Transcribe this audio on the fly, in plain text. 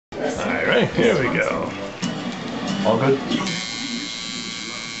Alright, here we go. All good?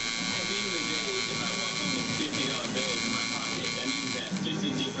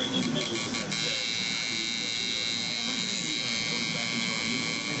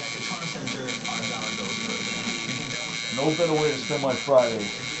 No better way to spend my Friday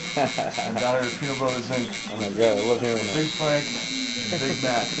than down here at Pino Bros Ink. Oh my god, I love hearing that. Big Frank and Big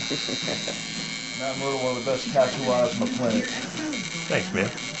Matt. Matt Myrdal, one of the best tattoo artists on the planet. Thanks, man.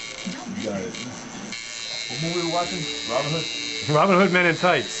 You got it. What movie are we watching? Robin Hood? Robin Hood Men in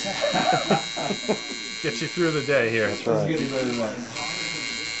Tights. Get you through the day here. That's right. Doesn't get any better than that.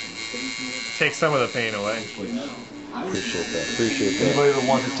 Take some of the pain away. Appreciate that. Appreciate that. Anybody that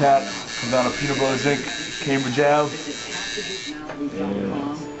wants a tat, come down to Pino Bros Ink, Cambridge Ave. And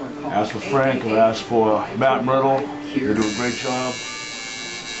ask for Frank or ask for Matt Myrdal. They do a great job.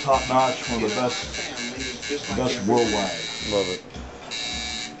 Top notch, one of the best worldwide. Love it.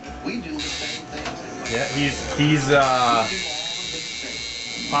 Yeah, he's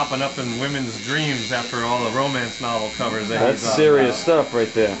popping up in women's dreams after all the romance novel covers that That's he's on. serious stuff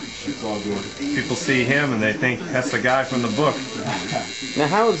right there. It's all good. People see him and they think that's the guy from the book. Now,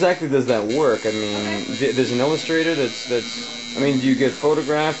 how exactly does that work? I mean, there's an illustrator that's. I mean, do you get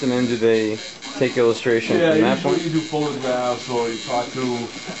photographed and then do they take illustration Yeah, from that point? usually you do photographs or you talk to,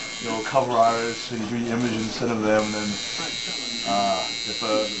 cover artists and you do the image and send them to them. And then if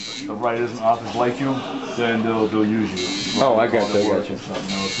the writers and authors like you, then they'll use you. Oh, I got you.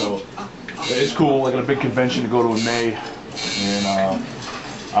 So it's cool. I got a big convention to go to in May, and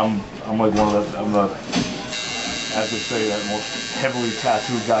I'm like I'm the, as they say, that most heavily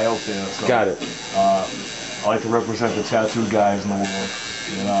tattooed guy out there. So, Got it. I like to represent the tattooed guys in the world,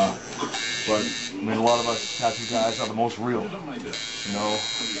 and but I mean a lot of us tattoo guys are the most real.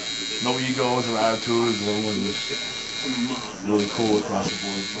 No egos or attitudes. Everyone's just really cool across the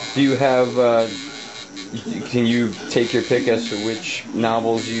board. Do you have? Can you take your pick as to which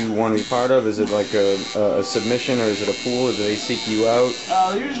novels you want to be part of? Is it like a submission or is it a pool? Or do they seek you out?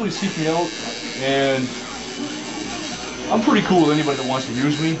 They usually seek me out, and I'm pretty cool with anybody that wants to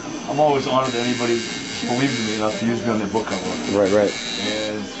use me. I'm always honored that anybody believes in me enough to use me on their book cover. Right.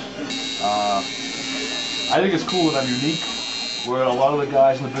 And I think it's cool that I'm unique, where a lot of the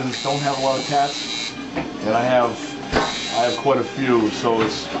guys in the business don't have a lot of tats, and I have quite a few. So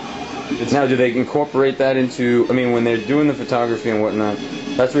it's now, do they incorporate that into? I mean, when they're doing the photography and whatnot,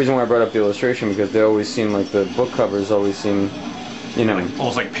 that's the reason why I brought up the illustration, because they always seem like the book covers always seem,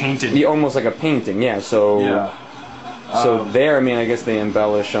 Almost like painted. Yeah, almost like a painting. Yeah. So. Yeah. So there, I mean, I guess they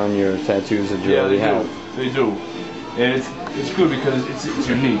embellish on your tattoos that you already have. They do, and it's good because it's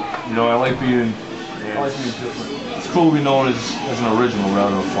unique. I like being different. It's cool to be known as an original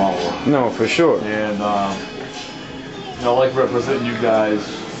rather than a follower. No, for sure. And I like representing you guys.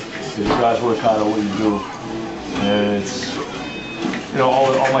 Because you guys work hard at what you do, and it's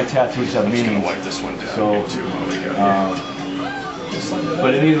all my tattoos have meaning. Wipe this one down. So,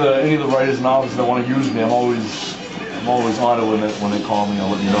 but any of the writers and authors that want to use me, I'm always honored when they call me. I'll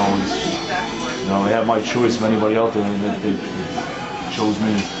let you know. They have my choice of anybody out there, and they chose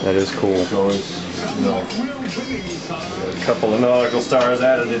me. That is cool. So it's A couple of Nautical Stars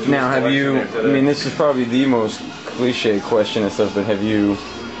added into Now, have you? I mean, this is probably the most cliche question and stuff, but have you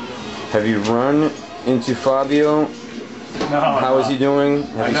run into Fabio? No. How is he doing?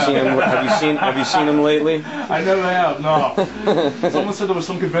 Have you seen him? Have you seen him lately? I never have. No. Someone said there was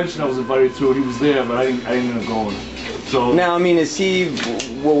some convention I was invited to, and he was there, but I didn't end up going. So now, I mean, is he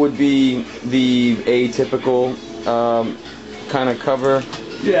what would be the atypical kind of cover?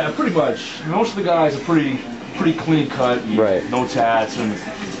 Yeah, pretty much. Most of the guys are pretty clean cut, and right? No tats, and I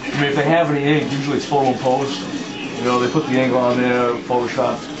mean, if they have any ink, usually it's photo imposed. They put the ink on there,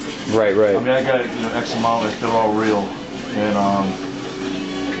 Photoshop. Right. I mean, I got X amount. They're all real, and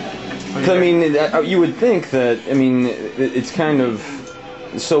I mean, you would think that. I mean, it's kind of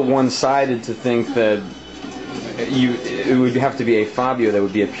so one-sided to think that it would have to be a Fabio that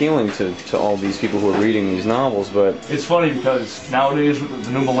would be appealing to all these people who are reading these novels, but it's funny because nowadays with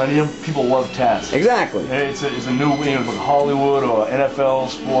the new millennium, people love tats. Exactly. It's a new like Hollywood or NFL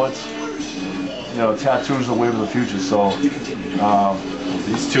sports. Tattoos are the wave of the future. So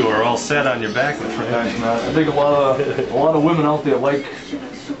these two are all set on your back, my friend. Thanks, man. I think a lot of women out there like.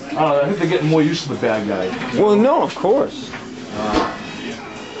 I don't know. I think they're getting more used to the bad guy. Well, no, of course.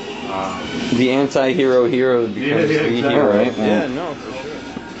 The anti-hero becomes the hero, right? Yeah, no, for sure.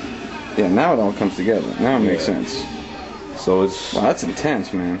 Yeah, now it all comes together. Now it makes sense. So it's. Wow, that's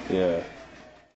intense, man. Yeah.